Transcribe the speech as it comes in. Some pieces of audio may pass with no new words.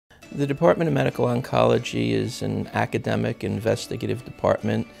The Department of Medical Oncology is an academic investigative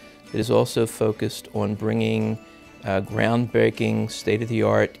department that is also focused on bringing groundbreaking,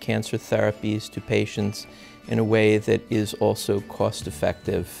 state-of-the-art cancer therapies to patients in a way that is also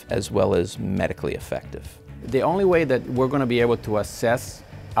cost-effective as well as medically effective. The only way that we're going to be able to assess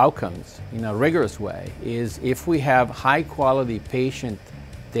outcomes in a rigorous way is if we have high-quality patient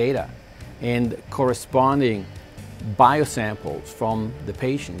data and corresponding biosamples from the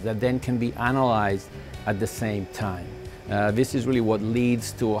patient that then can be analyzed at the same time. This is really what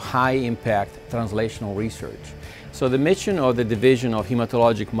leads to high-impact translational research. So the mission of the Division of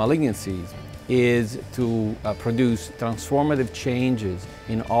Hematologic Malignancies is to produce transformative changes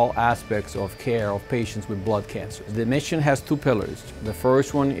in all aspects of care of patients with blood cancer. The mission has two pillars. The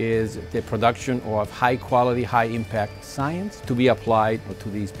first one is the production of high-quality, high-impact science to be applied to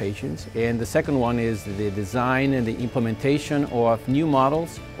these patients. And the second one is the design and the implementation of new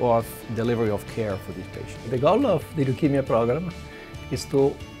models of delivery of care for these patients. The goal of the leukemia program is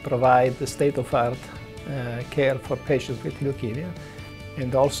to provide the state-of-the-art care for patients with leukemia,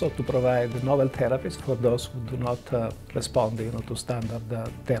 and also to provide novel therapies for those who do not respond to standard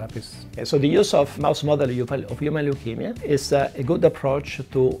therapies. So the use of mouse model of human leukemia is a good approach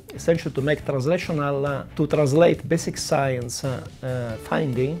to essentially to make to translate basic science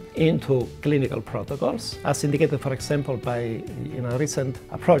finding into clinical protocols, as indicated, for example, by a recent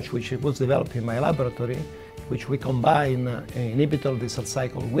approach which was developed in my laboratory, which we combine inhibitor of the cell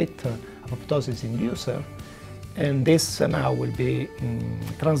cycle with apoptosis inducer. And this now will be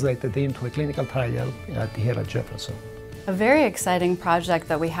translated into a clinical trial here at Jefferson. A very exciting project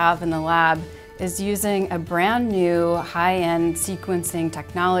that we have in the lab is using a brand new high-end sequencing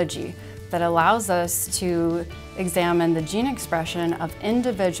technology that allows us to examine the gene expression of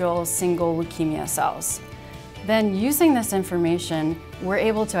individual single leukemia cells. Then, using this information, we're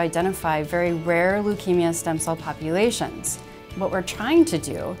able to identify very rare leukemia stem cell populations. What we're trying to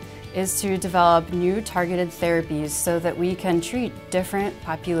do is to develop new targeted therapies so that we can treat different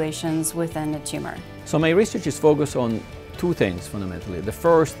populations within a tumor. So my research is focused on two things fundamentally. The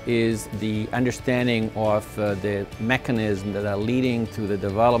first is the understanding of the mechanisms that are leading to the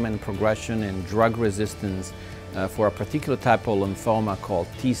development, progression, and drug resistance for a particular type of lymphoma called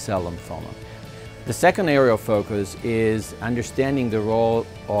T-cell lymphoma. The second area of focus is understanding the role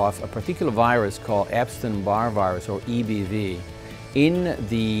of a particular virus called Epstein-Barr virus, or EBV, in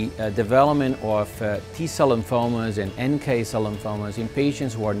the development of T-cell lymphomas and NK cell lymphomas in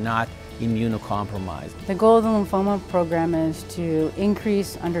patients who are not immunocompromised. The goal of the lymphoma program is to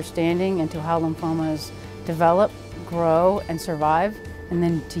increase understanding into how lymphomas develop, grow, and survive, and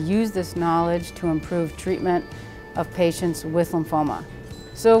then to use this knowledge to improve treatment of patients with lymphoma.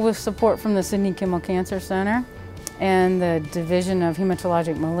 So with support from the Sidney Kimmel Cancer Center and the Division of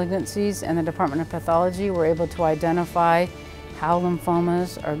Hematologic Malignancies and the Department of Pathology, we're able to identify how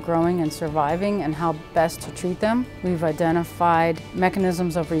lymphomas are growing and surviving and how best to treat them. We've identified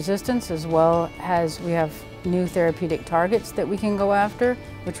mechanisms of resistance, as well as we have new therapeutic targets that we can go after,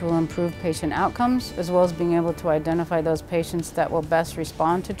 which will improve patient outcomes, as well as being able to identify those patients that will best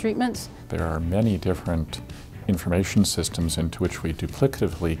respond to treatments. There are many different information systems into which we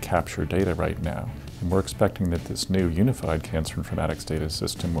duplicatively capture data right now. And we're expecting that this new unified cancer informatics data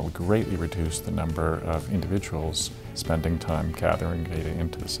system will greatly reduce the number of individuals spending time gathering data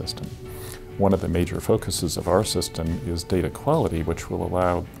into the system. One of the major focuses of our system is data quality, which will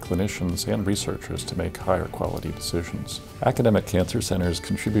allow clinicians and researchers to make higher quality decisions. Academic cancer centers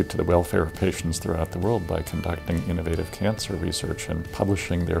contribute to the welfare of patients throughout the world by conducting innovative cancer research and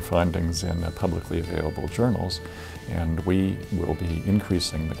publishing their findings in publicly available journals. And we will be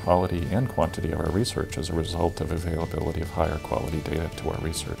increasing the quality and quantity of our research as a result of availability of higher quality data to our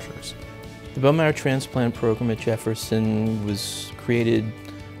researchers. The bone marrow transplant program at Jefferson was created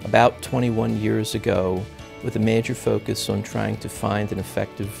about 21 years ago with a major focus on trying to find an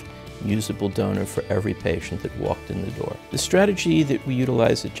effective, usable donor for every patient that walked in the door. The strategy that we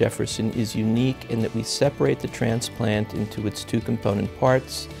utilize at Jefferson is unique in that we separate the transplant into its two component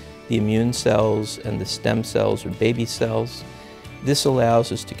parts, the immune cells and the stem cells or baby cells. This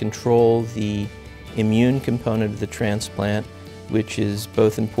allows us to control the immune component of the transplant, which is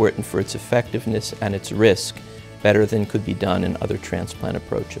both important for its effectiveness and its risk, better than could be done in other transplant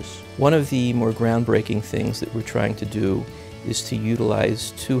approaches. One of the more groundbreaking things that we're trying to do is to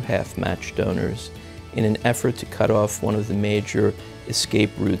utilize two half-matched donors in an effort to cut off one of the major escape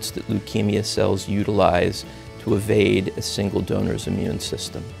routes that leukemia cells utilize to evade a single donor's immune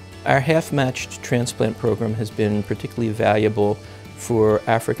system. Our half-matched transplant program has been particularly valuable for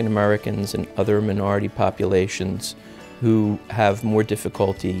African Americans and other minority populations who have more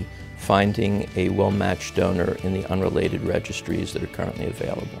difficulty finding a well-matched donor in the unrelated registries that are currently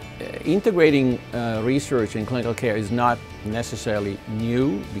available. Integrating research in clinical care is not necessarily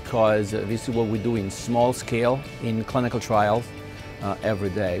new, because this is what we do in small scale in clinical trials every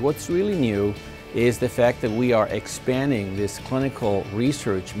day. What's really new is the fact that we are expanding this clinical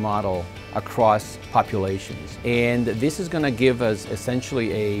research model across populations. And this is going to give us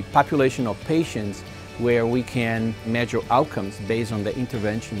essentially a population of patients where we can measure outcomes based on the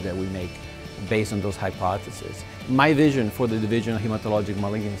intervention that we make based on those hypotheses. My vision for the Division of Hematologic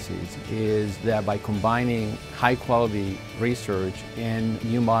Malignancies is that by combining high-quality research and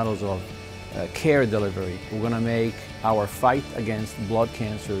new models of care delivery, we're going to make our fight against blood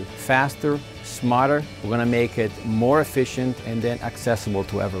cancer faster, smarter. We're going to make it more efficient and then accessible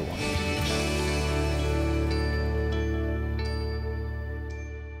to everyone.